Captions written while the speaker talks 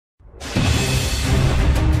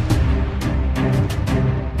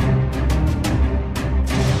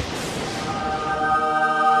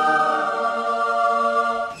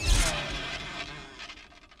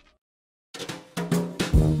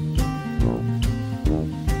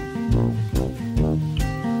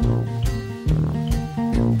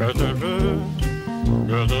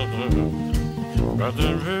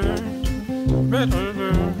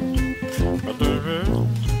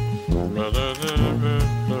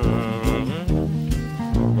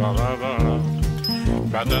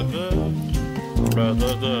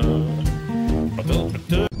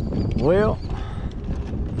Well,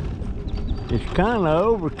 it's kind of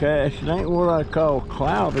overcast. It ain't what I call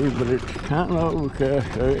cloudy, but it's kind of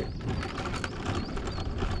overcast. So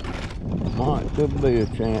could be a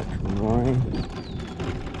chance of rain.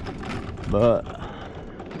 But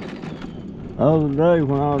the other day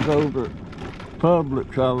when I was over at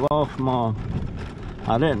Publix,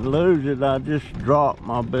 I didn't lose it, I just dropped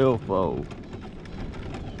my billfold.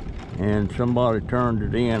 And somebody turned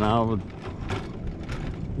it in. I was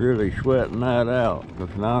really sweating that out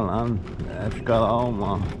because now that's got all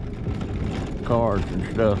my cards and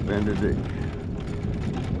stuff in it.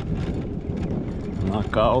 And I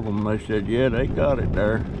called them, they said, yeah, they got it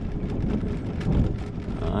there.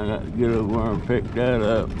 I got to get over and pick that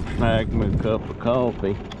up, snag me a cup of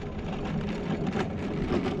coffee,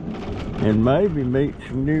 and maybe meet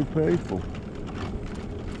some new people.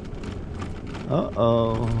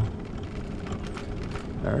 Uh-oh.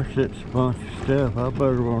 There sits a bunch of stuff. I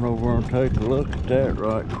better run over and take a look at that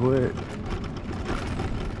right quick.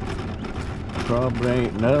 Probably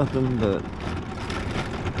ain't nothing, but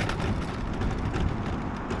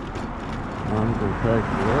I'm gonna take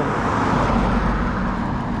a look.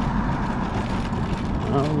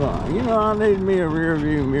 You know, I need me a rear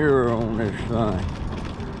view mirror on this thing.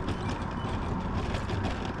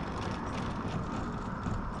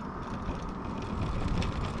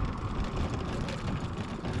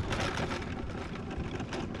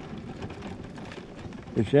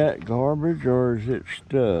 Is that garbage or is it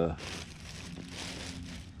stuff?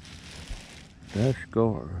 That's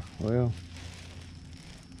garbage. Well,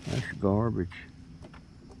 that's garbage.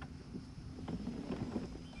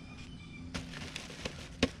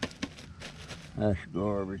 That's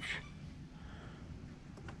garbage.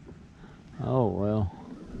 Oh well.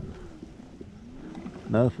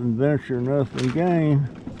 Nothing venture, nothing gain.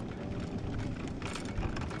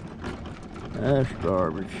 That's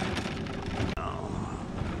garbage.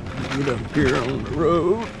 Get up here on the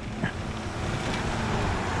road.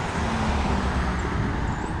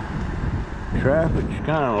 Traffic's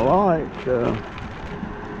kind of light, so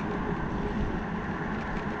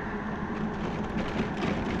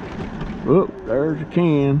whoop, there's a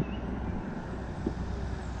can.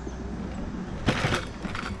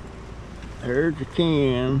 There's a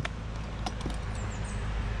can.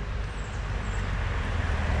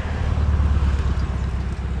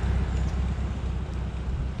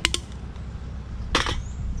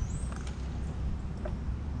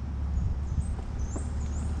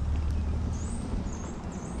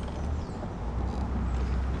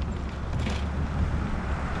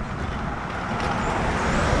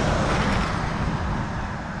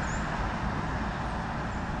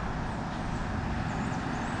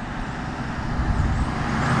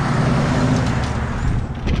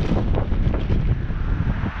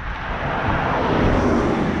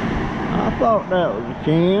 I thought that was a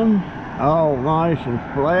can, all nice and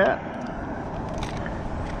flat.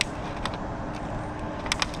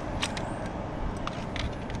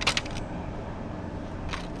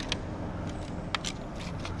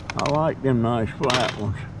 I like them nice flat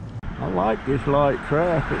ones. I like this light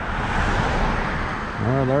traffic.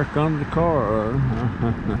 Well, there comes the car.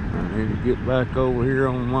 I need to get back over here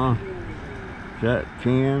on my, is that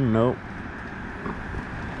can? Nope.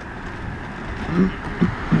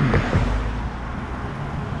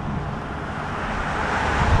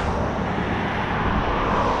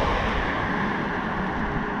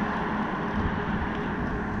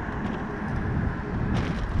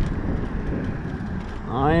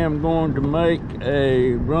 I am going to make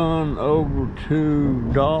a run over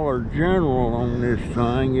to Dollar General on this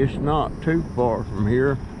thing. It's not too far from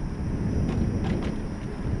here.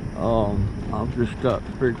 I've just got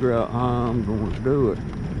to figure out how I'm going to do it.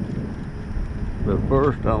 But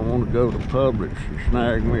first I want to go to Publix and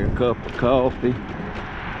snag me a cup of coffee.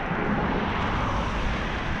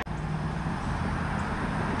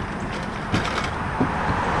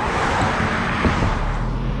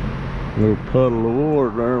 Little puddle of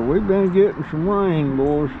water there. We've been getting some rain,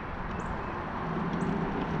 boys.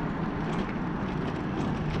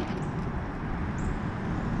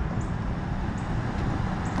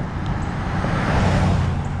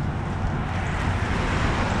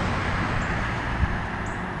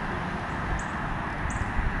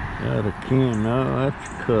 Got a can, no, that's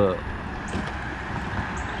a cup.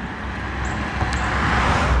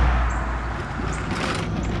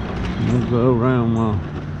 We'll go around my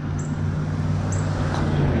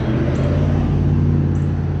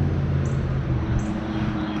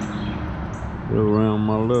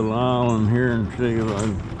little island here and see if I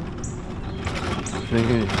can see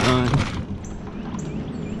anything.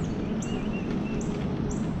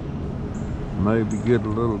 Maybe get a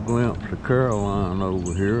little glimpse of Caroline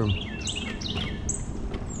over here.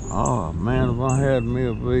 Oh man, if I had me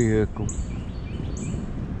a vehicle,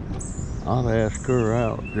 I'd ask her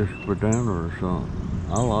out just for dinner or something.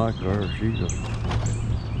 I like her. She's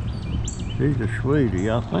a sweetie.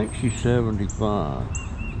 I think she's 75.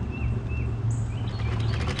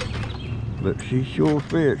 But she sure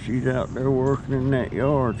fits. She's out there working in that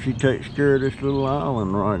yard. She takes care of this little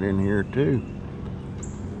island right in here too.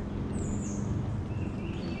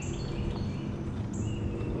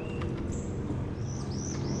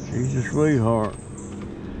 She's a sweetheart.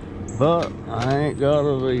 But I ain't got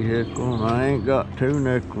a vehicle and I ain't got two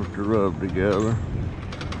nickels to rub together.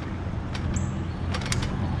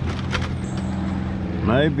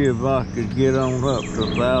 Maybe if I could get on up to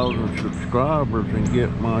 1,000 subscribers and get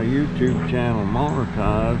my YouTube channel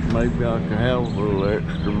monetized, maybe I could have a little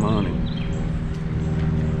extra money.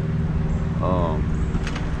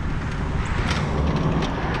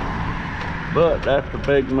 But that's a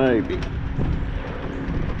big maybe.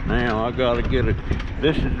 Now I gotta get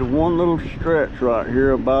this is the one little stretch right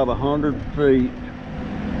here, about 100 feet.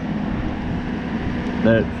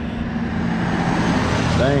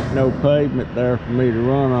 There ain't no pavement there for me to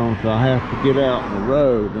run on, so I have to get out in the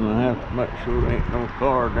road, and I have to make sure there ain't no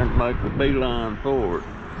car, then make a beeline for it,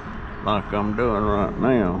 like I'm doing right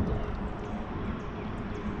now.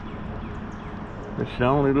 It's the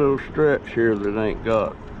only little stretch here that ain't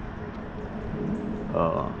got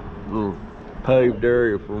a little paved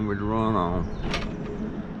area for me to run on.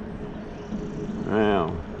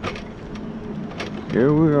 Now,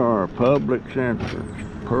 here we are, Publix entrance,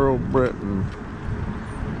 Pearl Britton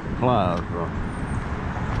Plaza.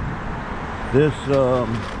 This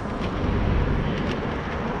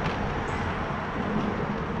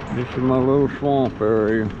is my little swamp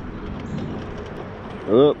area.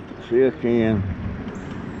 Up, see I can.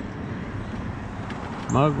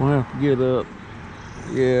 Am I gonna have to get up?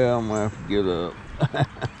 Yeah, I'm gonna have to get up.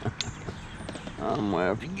 I'm gonna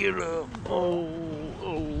have to get up. Oh,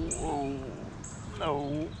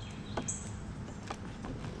 no.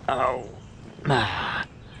 Oh.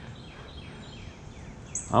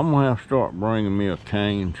 I'm gonna have to start bringing me a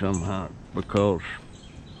cane somehow, because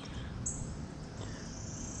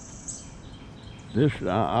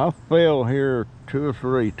I fell here 2 or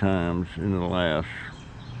 3 times in the last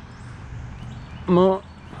month.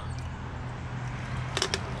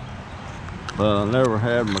 But I never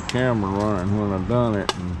had my camera running when I done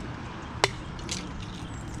it, and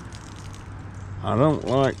I don't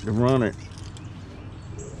like to run it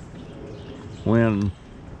when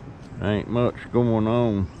there ain't much going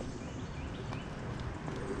on.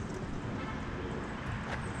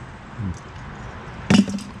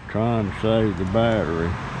 Trying to save the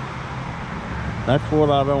battery. That's what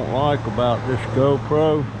I don't like about this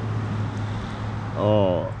GoPro.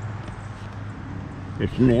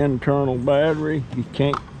 It's an internal battery. You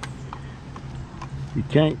can't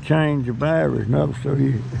change the battery. No, so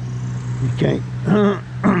you can't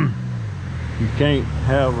you can't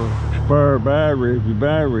have a spare battery if your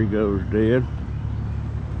battery goes dead.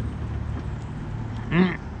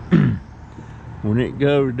 When it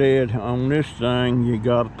goes dead on this thing, you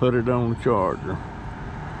got to put it on the charger.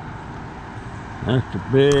 That's the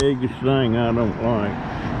biggest thing I don't like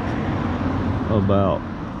about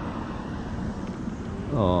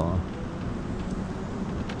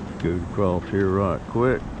scoot across here right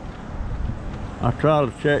quick. I try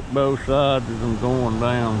to check both sides as I'm going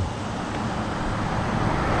down.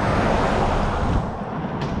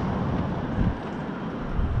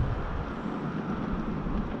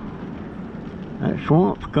 That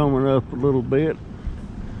swamp's coming up a little bit.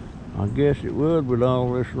 I guess it would with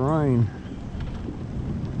all this rain.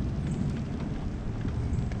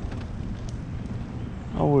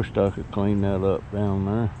 I wish I could clean that up down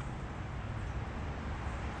there.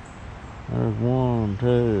 There's 1,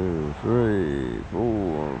 2, 3,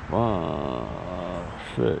 4, 5,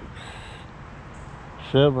 6,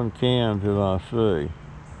 7 cans that I see.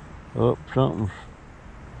 Oh, something's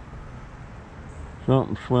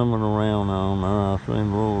swimming around on there. I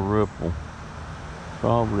seen a little ripple.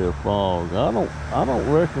 Probably a fog. I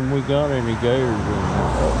don't reckon we got any gators in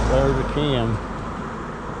there. Oh, there's a can.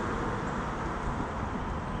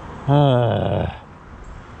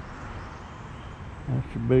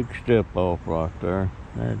 That's a big step off right there.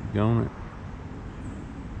 Dadgone it.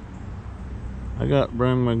 I got to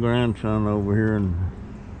bring my grandson over here and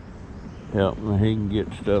help me. He can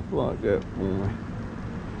get stuff like that for me.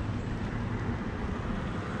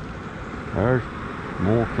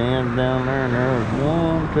 More cans down there, and there's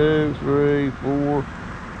 1, 2, 3, 4,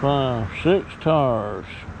 5, 6 tires.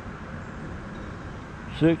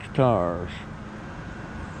 6 tires.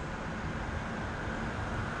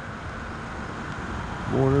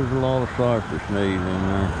 Boy, there's a lot of cypress knees in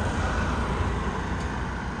there.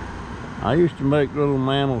 I used to make little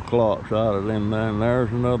mammal clocks out of them there, and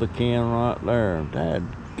there's another can right there.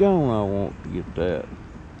 Dadgone, I want to get that.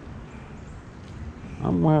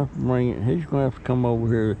 I'm gonna have to bring it. He's gonna have to come over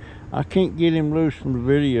here. I can't get him loose from the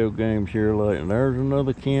video games here lately. There's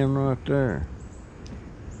another can right there.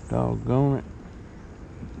 Doggone it.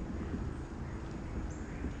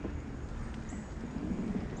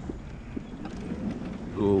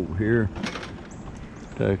 Go over here,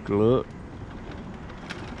 take a look.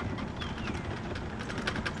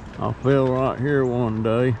 I fell right here one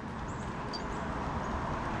day,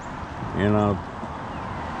 and I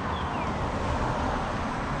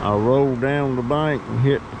rolled down the bank and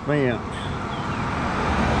hit the fence,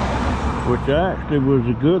 which actually was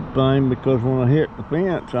a good thing, because when I hit the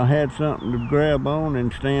fence, I had something to grab on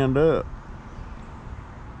and stand up.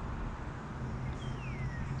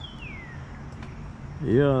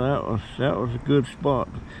 Yeah, that was a good spot.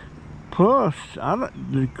 Plus,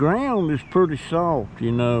 the ground is pretty soft,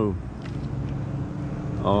 you know.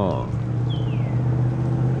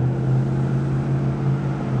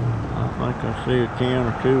 I think I see a can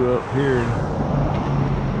or two up here.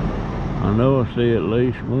 I know I see at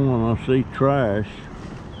least one. I see trash.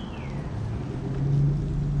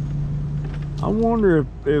 I wonder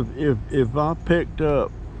if I picked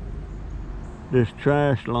up this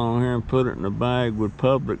trash along here and put it in a bag, would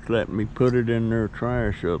Publix let me put it in their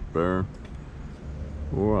trash up there,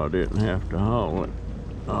 or I didn't have to haul it.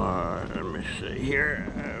 Alright, let me see here.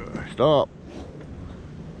 Stop,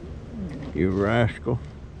 you rascal.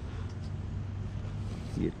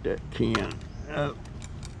 Get that can up.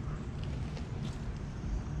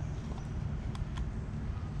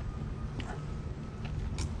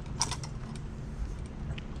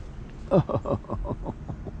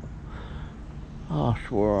 I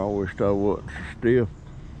swear I wished I wasn't so stiff.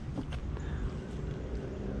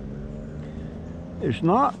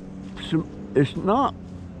 It's not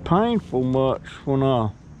painful much when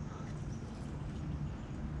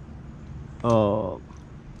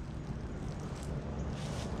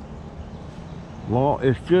well,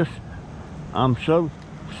 it's just I'm so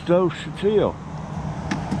still.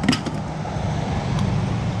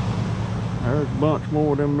 There's a bunch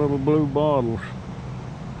more of them little blue bottles.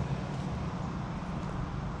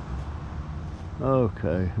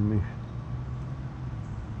 Okay, let me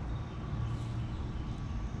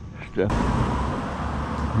stuff.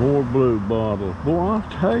 More blue bottles. Boy, I'll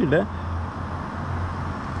tell you that.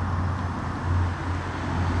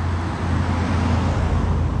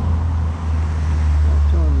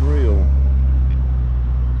 That's unreal.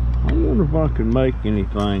 I wonder if I could make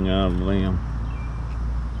anything out of them.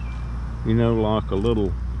 You know, like a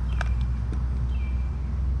little,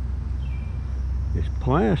 it's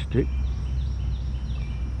plastic.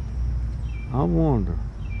 I wonder.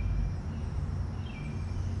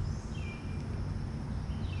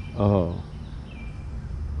 Oh.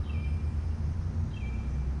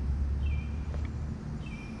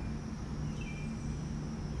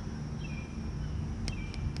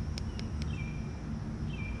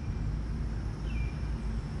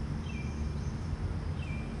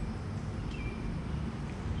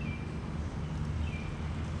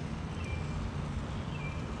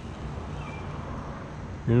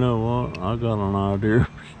 You know what? I got an idea.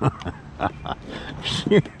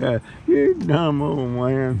 Yeah, you dumb old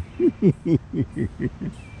man.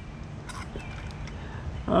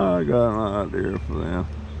 I got an idea for them.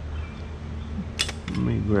 Let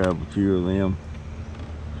me grab a few of them.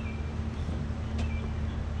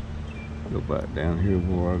 Go back down here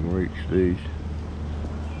where I can reach these.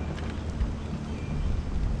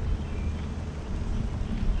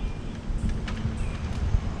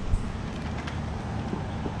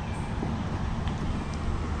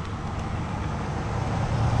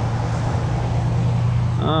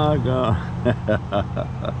 I got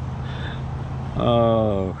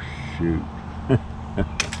oh shoot.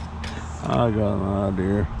 I got an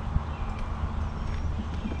idea.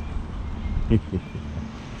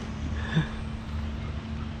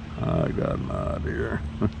 I got an idea.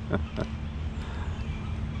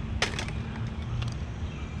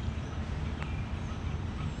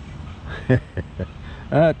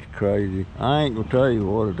 That's crazy. I ain't gonna tell you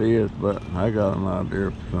what it is, but I got an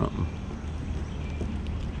idea for something.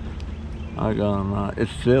 I got an idea.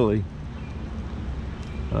 It's silly.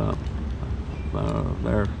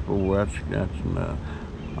 There's four. That's enough.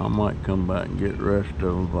 I I might come back and get the rest of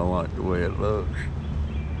them if I like the way it looks.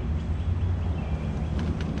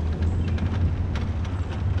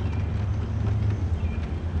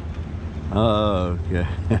 Okay.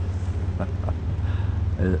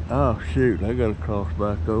 Oh shoot, I gotta cross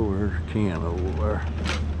back over. There's a can over there.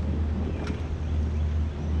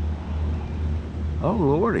 Oh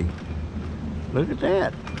lordy, look at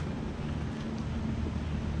that.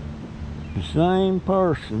 The same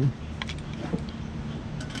person.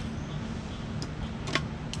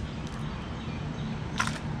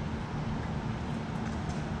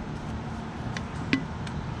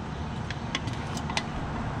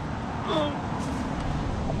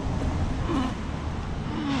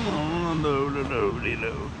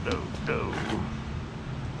 No.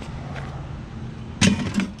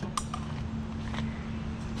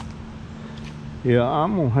 Yeah,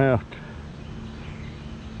 I'm gonna have to.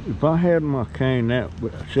 If I had my cane that,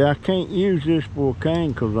 see, I can't use this for a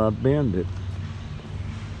cane because I'd bend it.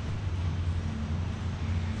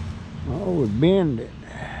 I would bend it.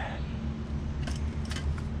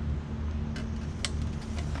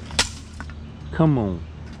 Come on.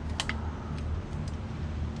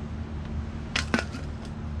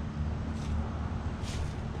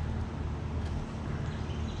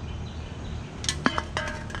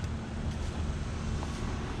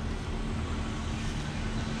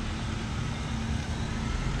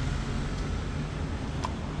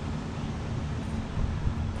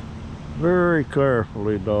 Very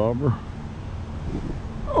carefully, Dauber.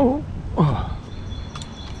 Oh.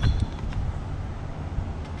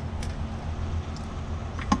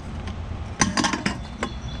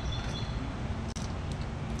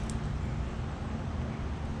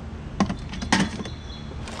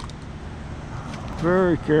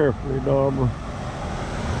 Very carefully, Dauber.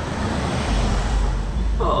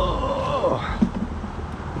 Oh.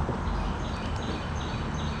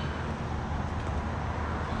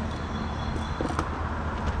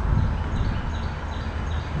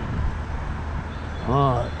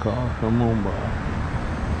 Alright, car, come on by.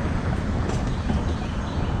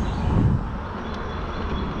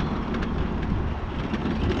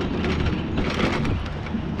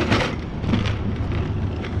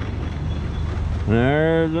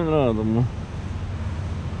 There's another one.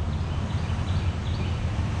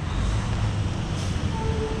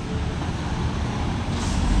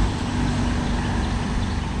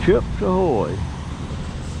 Chips ahoy.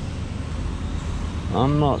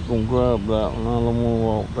 I'm not gonna grab that one. I don't wanna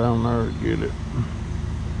walk down there to get it.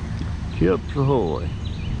 Chips ahoy.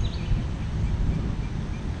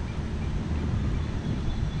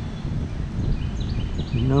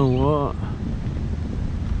 You know what?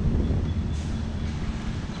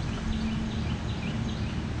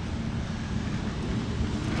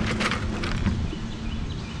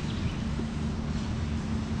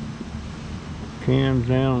 Cans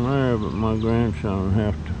down there, but my grandson will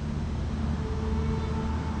have to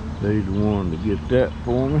be the one to get that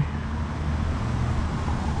for me.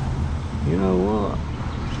 You know what?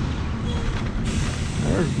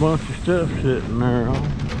 There's a bunch of stuff sitting there.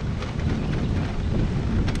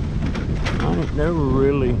 I ain't never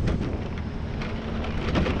really.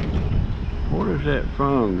 What is that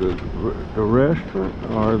from? The restaurant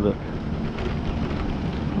or the?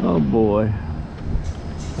 Oh boy,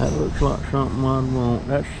 that looks like something I'd want.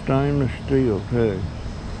 That's stainless steel too.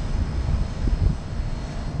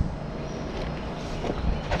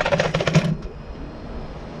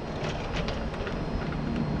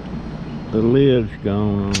 The lid's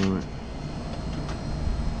gone on it.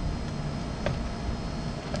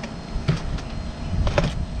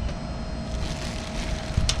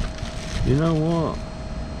 You know what?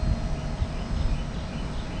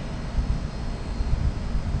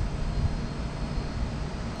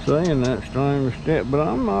 Saying that stainless steel, but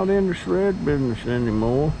I'm not in the shred business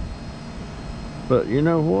anymore. But you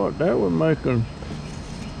know what? That would make a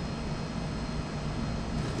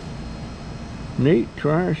neat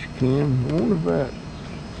trash can. I wonder if that.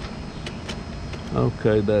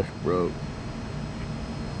 Okay, that's broke.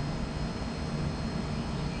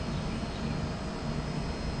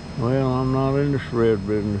 Well, I'm not in the shred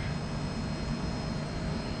business.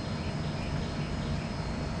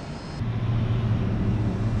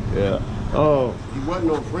 Yeah. Oh. He wasn't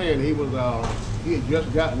no friend. He was. He had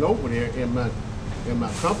just gotten over there in my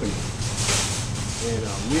company, and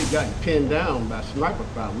we had gotten pinned down by sniper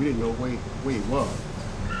fire. We didn't know where he was,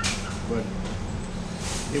 but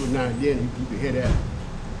every now and then you could hear that.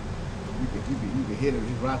 You could hear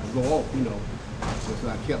his rifle go off, you know. So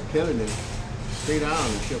I kept telling him, stay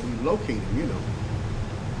down until we locate him, you know.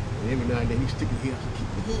 And every now and then he stick his head,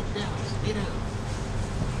 keep your head down, stay down.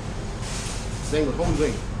 His name was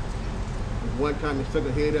Jose. One time he stuck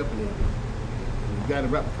his head up and he got it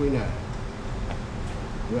right between the eyes.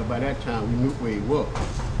 Well, by that time we knew where he was,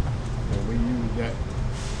 and we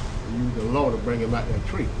used the law to bring him out that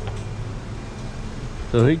tree.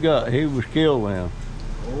 So he was killed then.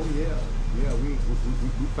 Oh yeah, we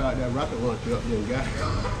fired that rocket launcher up there and got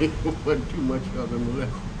it. It wasn't too much of him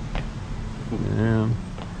left. Yeah.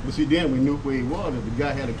 But see, then we knew where he was. If the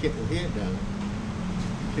guy had to keep his head down,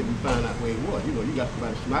 till we find out where he was. You know, you got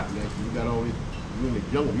somebody sniping at you. You got all this. You in the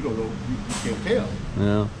jungle. You don't know. You can't tell.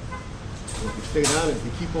 Yeah. So if you stay down and if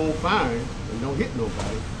you keep on firing and don't hit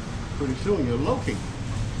nobody, pretty soon you'll locate.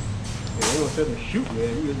 And they don't sit and shoot,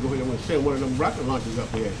 man. You just go ahead and send one of them rocket launchers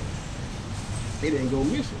up there. It ain't gonna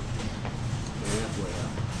miss it. And that's what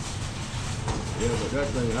happened. Yeah, but that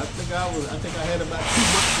thing, I think I had about 2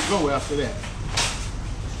 months to go after that.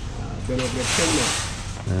 Been over there 10 months.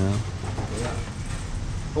 Yeah. Yeah.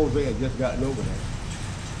 Jose had just gotten over that.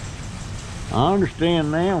 I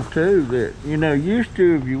understand now too that, you know, used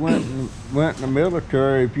to if you went in the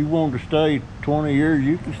military, if you wanted to stay 20 years,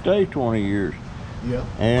 you could stay 20 years. Yeah.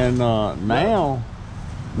 And now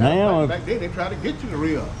back then they tried to get you to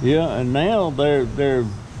re-up. Yeah, and now they're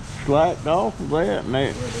slacked off of that.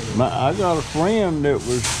 And I got a friend that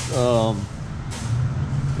was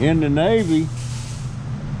in the Navy,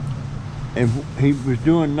 and he was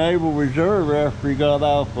doing Naval Reserve after he got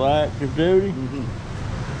off of active duty.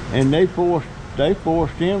 And they forced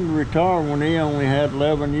him to retire when he only had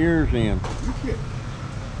 11 years in.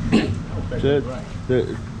 Said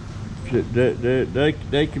that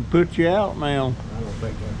they can put you out now. I don't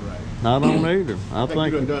think that's right. I don't either. I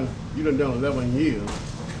think you done 11 years,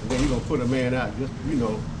 and then you're gonna put a man out. Just he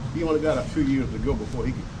only got a few years to go before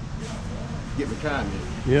he can get retirement.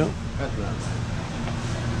 Yeah. That's not right.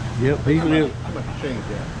 Yep. I'm about to change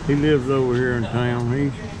that. He lives over here in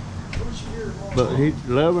town. But he's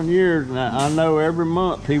 11 years, and I know every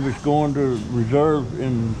month he was going to reserve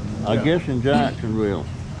in, I guess, in Jacksonville.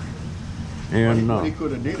 And what he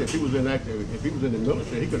could have did if he was in the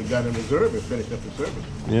military, he could have got in reserve and finished up the service.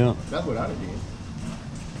 Yeah. That's what I'd have did.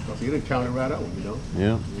 Because he didn't count it right on, you know.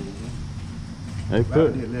 Yeah. They I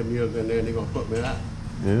did 11 years in there, and they're gonna put me out.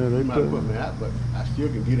 Yeah, they might put me out, but I still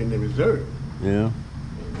can get in the reserve. Yeah.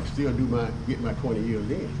 And still get my 20 years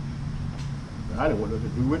in. I didn't want nothing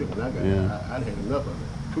to do with it when I got there. I'd had enough of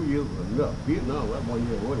it. 2 years was enough. Vietnam, that 1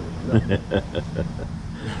 year was enough.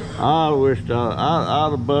 I wished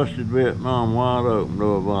I'd have busted Vietnam wide open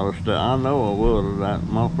though if I'd have stayed. I know I would have.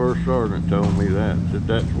 My first sergeant told me that. Said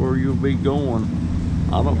that's where you'll be going.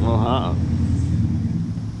 I don't know how.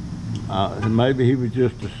 Maybe he was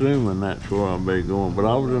just assuming that's where I'd be going. But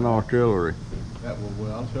I was in artillery.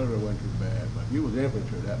 Artillery wasn't too bad. But if you was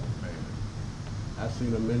infantry, that was bad. I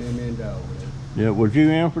seen a men down over there. Yeah, was you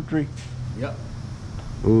infantry? Yep.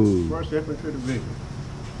 Ooh. 1st Infantry Division.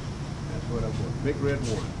 That's what I was. Big Red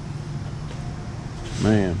 1.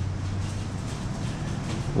 Man.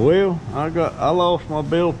 Well, I lost my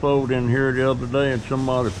billfold in here the other day, and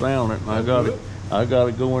somebody found it, and I got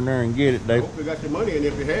to go in there and get it. I hope you got your money in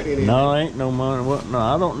if you had any. No, ain't no money. What? No,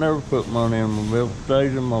 I don't never put money in my bill. It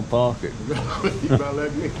stays in my pocket. You about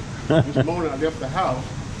like me. This morning I left the house.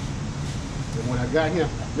 And when I got here,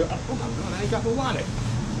 oh my God, I ain't got no wallet.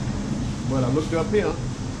 But I looked up here,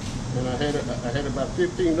 and I had about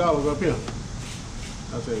 $15 up here.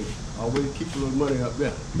 I said, always keep a little money up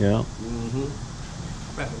there. Yeah. I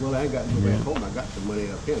said, well, I ain't got no back home. I got some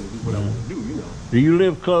money up here to do what I want to do, you know. Do you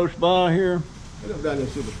live close by here? I live down in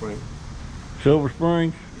Silver Spring. Silver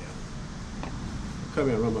Springs? Yeah. I come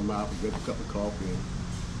here and run my mouth and get a cup of coffee, and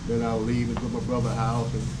then I'll leave and go to my brother's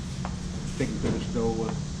house and take him to the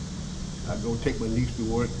store. I go take my niece to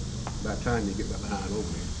work. By the time they get behind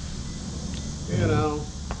over there, you know,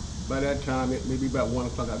 by that time it may be about 1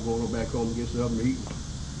 o'clock. I go back home and get something to eat,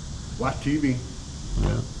 watch TV.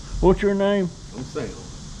 Yeah. What's your name? I'm Sam.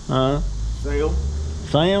 Huh? Sam.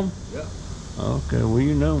 Sam? Yeah. Okay. Well,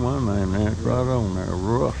 you know my name. That's right on there,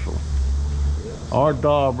 Russell. Yeah. Or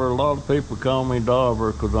Dauber. A lot of people call me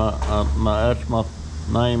Dauber because that's my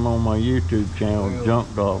name on my YouTube channel,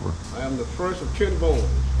 Junk Dauber. I am the first of 10 boys.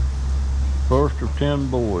 First of 10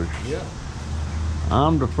 boys. Yeah.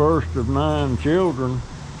 I'm the first of 9 children.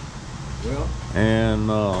 Well. And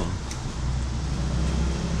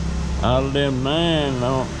out of them 9,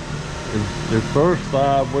 the first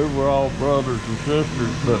 5 we were all brothers and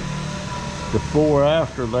sisters, but the 4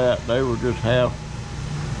 after that they were just half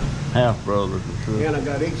brothers and sisters. And I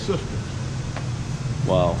got 8 sisters.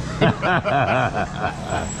 Wow.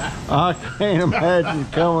 I can't imagine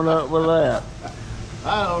coming up with that.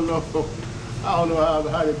 I don't know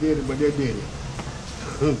how they did it, but they did it.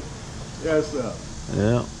 Yes, sir.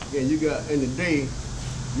 Yeah. And you got, in the day,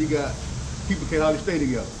 you got, people can't hardly stay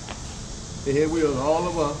together. And here we are, all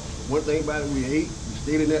of us. One thing about it, we ate, we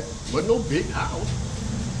stayed in that, wasn't no big house,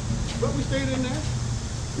 but we stayed in there.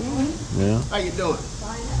 Yeah. How you doing?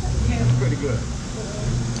 Pretty good.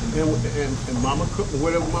 And mama cooked,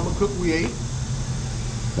 whatever mama cooked, we ate.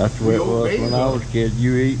 That's the way it was when I was a kid.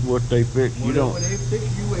 You eat what they fix, you don't. Whatever they fix,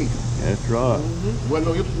 you ate. That's right. Wasn't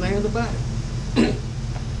no ifs and ands about it.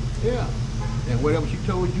 Yeah. And whatever she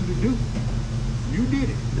told you to do, you did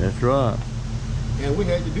it. That's right. And we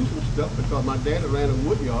had to do some stuff because my dad ran a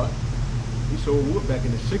wood yard. He sold wood back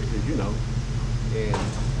in the 60s, you know. And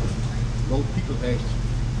most people asked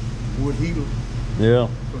wood heaters. Yeah.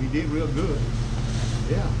 So he did real good.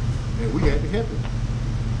 Yeah. And we had to help him.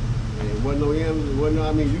 And it wasn't no ends, it wasn't no,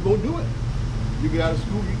 I mean, you gonna do it. You get out of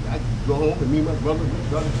school, I go home and me and my brother, we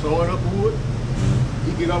started sawing up wood.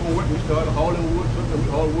 He get up and work, we started hauling wood, something, we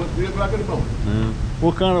hauled wood 3 o'clock in the morning. Yeah.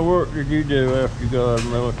 What kind of work did you do after you got out of the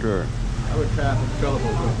military? I retired from the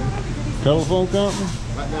telephone company. Telephone company?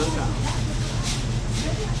 Right downtown.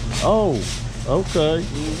 Oh, okay.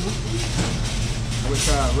 I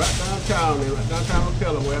retired right downtown there, right downtown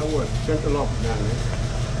hotel where I worked, central office down there.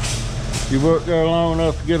 You worked there long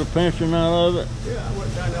enough to get a pension out of it? Yeah, I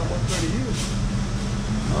worked down there almost 30 years.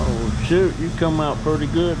 Oh, shoot, you come out pretty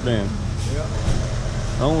good then. Yeah.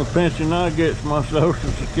 The only pension I get is my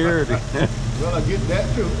Social Security. Well, I get that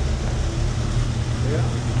too.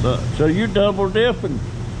 Yeah. So you double dipping?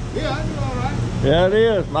 Yeah, I do all right. Yeah, it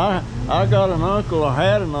is. I got an uncle, I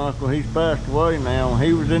had an uncle, he's passed away now.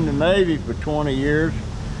 He was in the Navy for 20 years.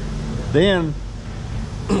 Then,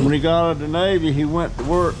 when he got out of the Navy, he went to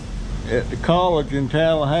work at the college in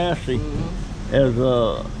Tallahassee as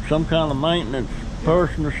some kind of maintenance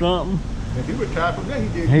person or something. And he retired from there, he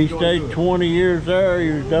did. He stayed 20 years there, he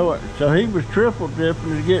was doing, so he was triple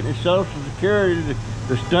dipping to getting his Social Security,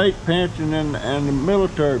 the state pension and the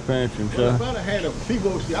military pension. Well, So if I'd have had a see,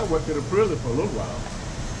 I worked at a prison for a little while.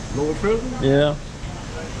 Lower prison? yeah.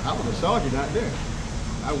 I was a sergeant out there.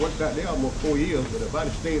 I worked out there almost 4 years, but if I'd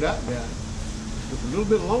have stayed out there just a little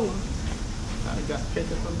bit longer, I'd have got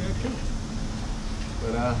taken from there too.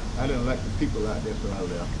 But I didn't like the people out there, so I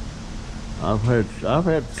left. I've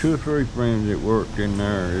had 2 or 3 friends that worked in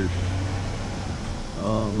there.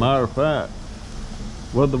 Matter of fact,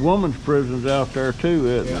 well, the woman's prison's out there too,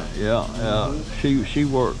 isn't it? Yeah. She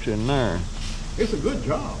works in there. It's a good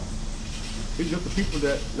job. It's just the people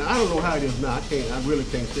that, now I don't know how it is now. I really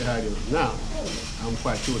can't say how it is now. I'm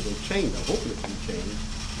quite sure it's gonna change. I'm hoping it's gonna change.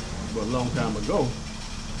 But a long time ago,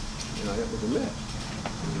 you know, it was a mess.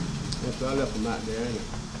 And so I left them out there, and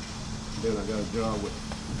then I got a job with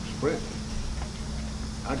Sprint.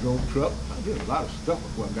 I drove truck. I did a lot of stuff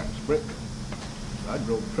before I got to Sprint. I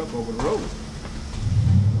drove truck over the road.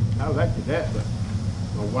 I liked that, but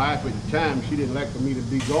my wife at the time, she didn't like for me to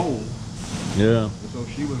be gone. Yeah. And so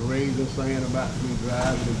she was raised and saying about me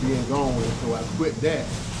driving and being gone, and so I quit that.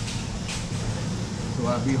 So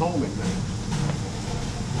I'd be home at night.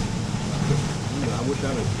 You know, I wish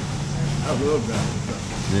I love driving the truck.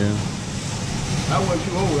 Yeah. I wasn't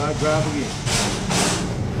too old, I'd drive again.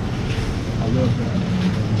 I love driving.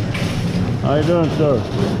 How you doing, sir?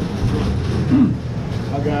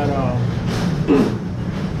 I got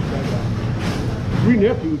 3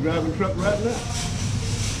 nephews driving truck right now.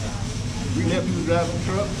 3 nephews driving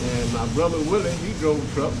truck, and my brother Willie, he drove a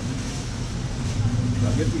truck. So I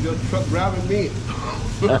guess we just truck driving men.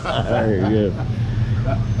 There you go.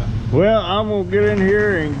 Well, I'm gonna get in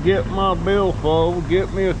here and get my billfold,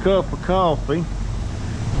 get me a cup of coffee,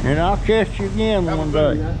 and I'll catch you again one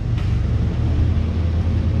day.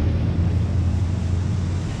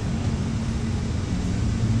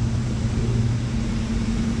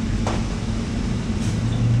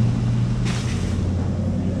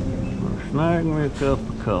 Snag me a cup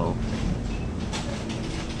of coffee.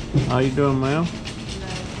 How you doing, ma'am?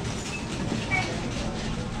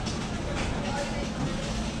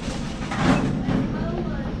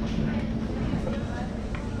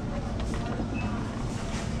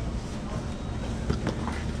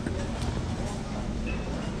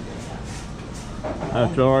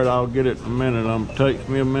 That's all right, I'll get it in a minute. It takes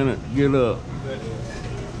me a minute to get up.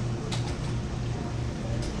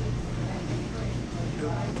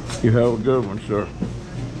 You have a good one, sir.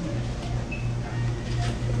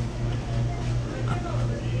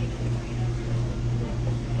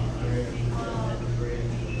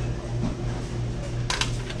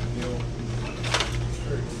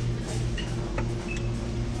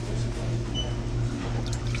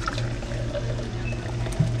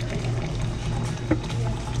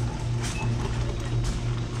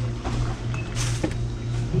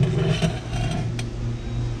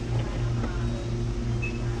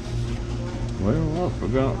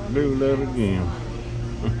 forgot to do that again.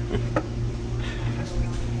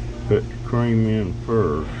 Put the cream in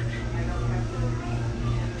first.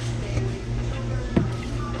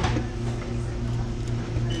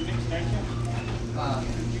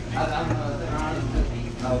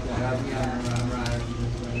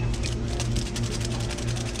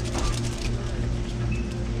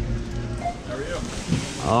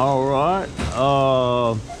 All right.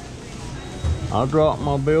 I dropped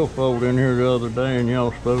my billfold in here the other day, and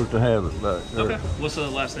y'all supposed to have it back there. Okay. What's the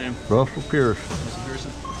last name? Russell Pearson. Russell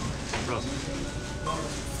Pearson. Russell.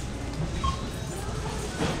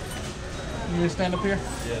 You need to stand up here?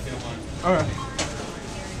 Yeah, if you don't mind. All right.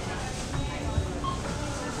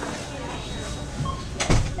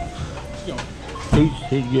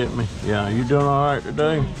 He's getting me. Yeah, you doing all right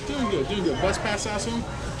today? Doing good, doing good. Bus pass, I assume?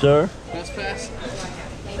 Sir? Bus pass?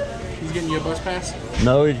 He's getting you a bus pass?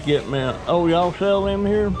 No, he's getting me. Oh, y'all sell them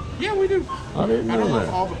here? Yeah, we do. I didn't know I don't know that.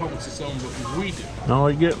 if all the Publix sell them, but we do. No,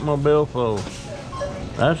 he's getting my billfold.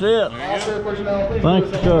 That's it. Thank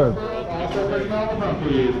you, sir.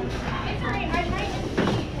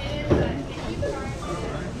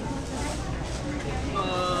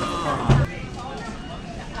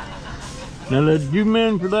 Now, did you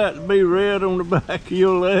mean for that to be red on the back of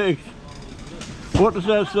your legs? What does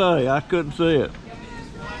that say? I couldn't see it.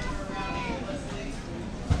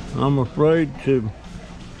 I'm afraid to.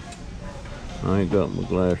 I ain't got my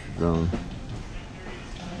glasses on.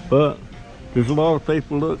 But there's a lot of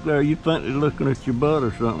people look there. You think they're looking at your butt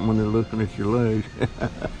or something when they're looking at your legs.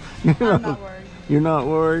 You know, I'm not worried. You're not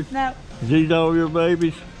worried? No. Is these all your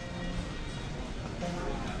babies?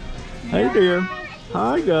 Hey there.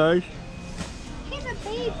 Hi guys. He's a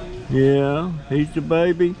baby. Yeah, he's the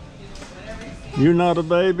baby. You're not a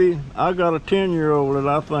baby? I got a 10-year-old that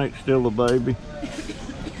I think's still a baby.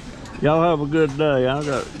 Y'all have a good day. I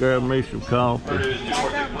got to grab me some coffee. Produce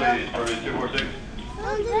 246, please. Produce 246.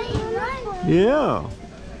 Yeah.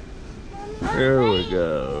 Here we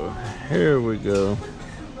go. Here we go.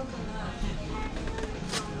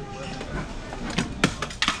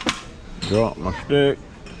 Drop my stick.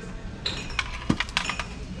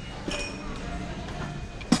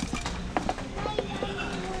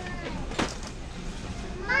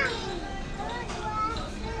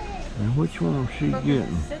 And which one is she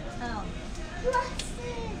getting?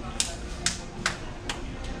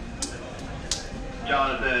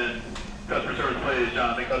 Jonathan, customer service, please.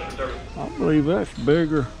 Jonathan, customer service. I believe that's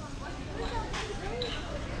bigger.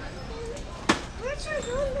 Richard,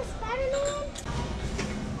 who's the Spider-Man?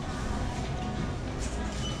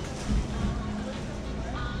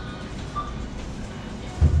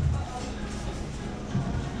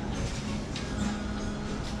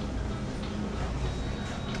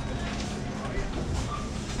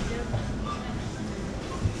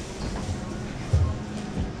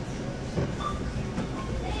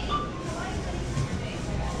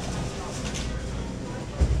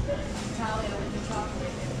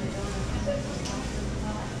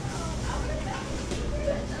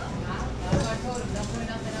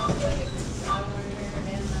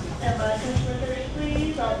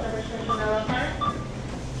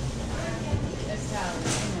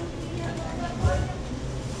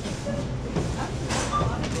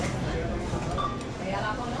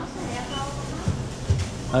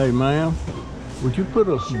 Hey ma'am, would you put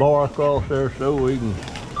a bar across there so we can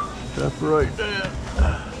separate that?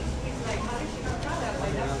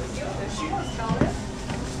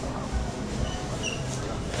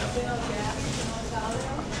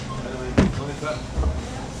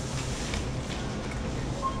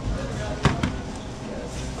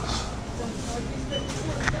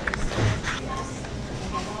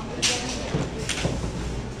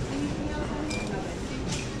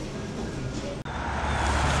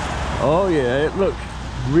 Oh yeah, it looks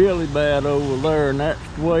really bad over there, and that's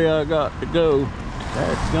the way I got to go.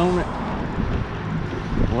 That's on it.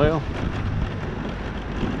 Well,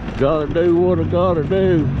 gotta do what I gotta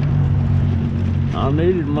do. I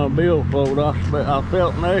needed my billfold. I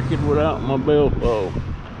felt naked without my billfold.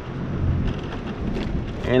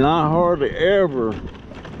 And I hardly ever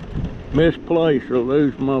misplace or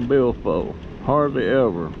lose my billfold. Hardly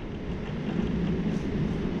ever.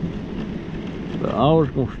 But I was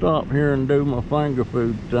gonna stop here and do my finger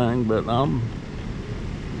food thing, but I'm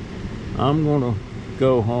gonna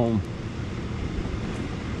go home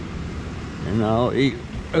and I'll eat.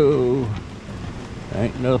 Oh,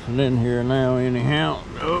 ain't nothing in here now anyhow.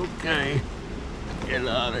 Okay, get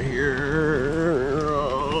out of here.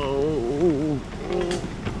 Oh,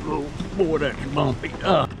 boy, that's bumpy.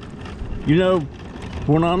 You know,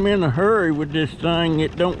 when I'm in a hurry with this thing,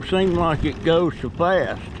 it don't seem like it goes so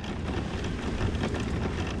fast.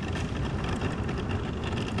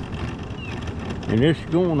 And it's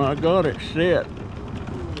going, I got it set.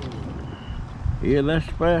 Yeah, that's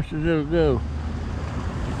as fast as it'll go.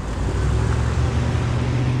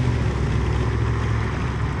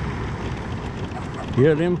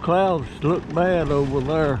 Yeah, them clouds look bad over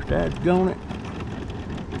there. Dadgone it.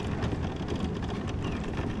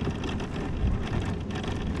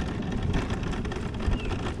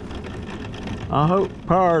 I hope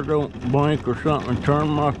power don't blink or something and turn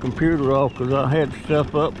my computer off, because I had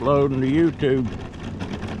stuff uploading to YouTube.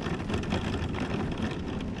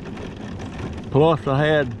 Plus I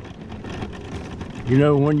had, you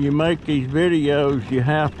know, when you make these videos, you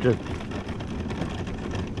have to,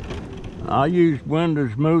 I used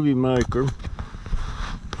Windows Movie Maker.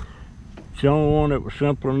 It's the only one that was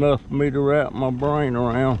simple enough for me to wrap my brain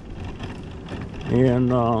around.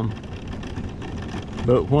 And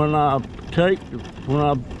but when I take the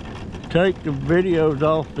videos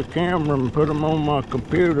off the camera and put them on my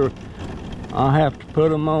computer, I have to put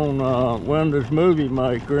them on Windows Movie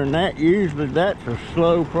Maker, and that's a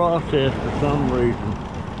slow process for some reason,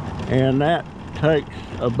 and that takes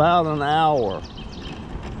about an hour.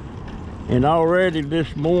 And already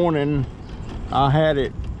this morning I had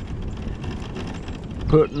it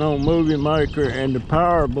putting on Movie Maker and the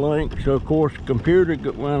power blinked, so of course the computer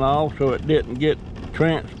went off, so it didn't get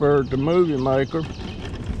transferred to Movie Maker.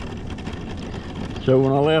 So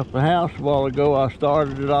when I left the house a while ago, I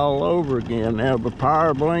started it all over again. Now the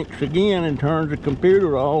power blinks again and turns the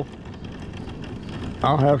computer off,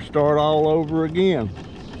 I'll have to start all over again.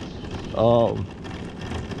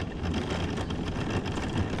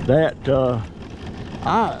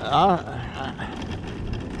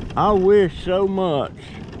 I wish so much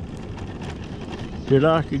that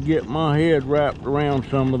I could get my head wrapped around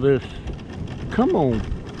some of this. Come on,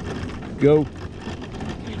 go,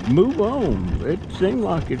 move on. It seems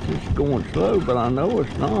like it's just going slow, but I know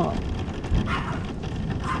it's not.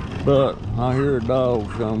 But I hear a dog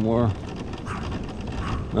somewhere.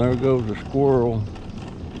 There goes a squirrel.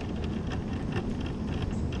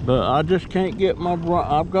 But I just can't get my,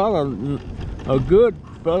 I've got a good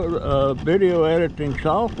video editing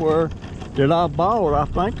software that I bought. I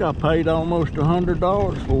think I paid almost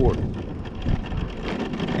 $100 for it.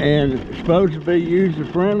 And it's supposed to be user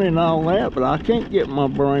friendly and all that, but I can't get my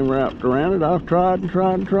brain wrapped around it. I've tried and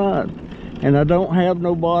tried and tried. And I don't have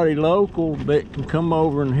nobody local that can come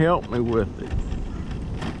over and help me with it.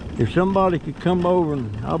 If somebody could come over,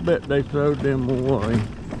 and I'll bet they throw them away,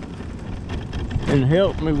 and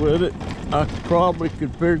help me with it, I probably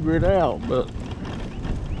could figure it out, but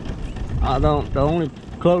I don't. The only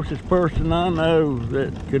closest person I know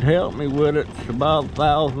that could help me with it's about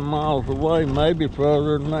 1,000 miles away, maybe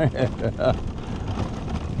further than that.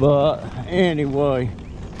 But anyway,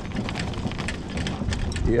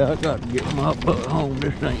 yeah, I got to get my butt home.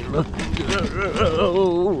 This ain't looking good. Oh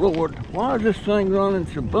Lord, why is this thing running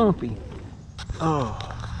so bumpy? Oh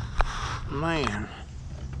man.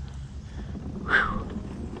 Whew.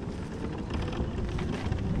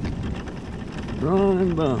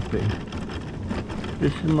 Running bumpy.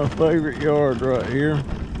 This is my favorite yard right here.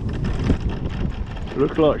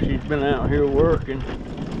 Looks like she's been out here working.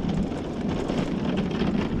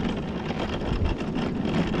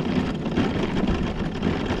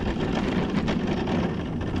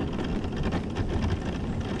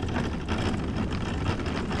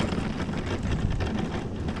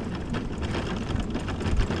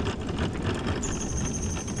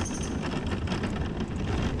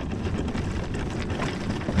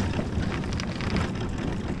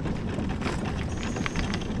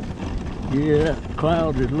 Yeah, that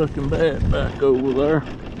cloud is looking bad back over there.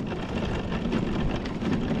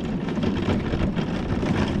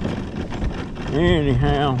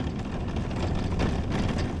 Anyhow,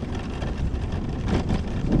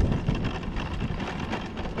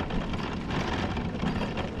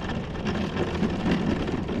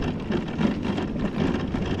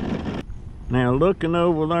 now looking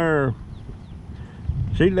over there,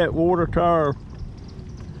 see that water tower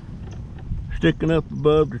sticking up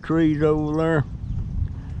above the trees over there?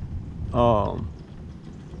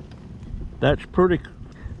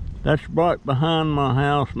 That's right behind my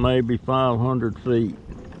house, maybe 500 feet.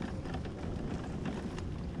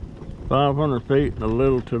 500 feet and a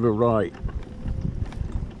little to the right.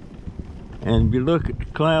 And if you look at the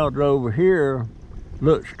clouds over here,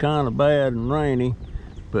 looks kind of bad and rainy,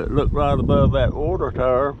 but look right above that water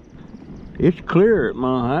tower, it's clear at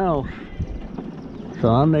my house. So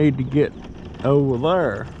I need to get over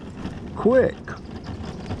there quick.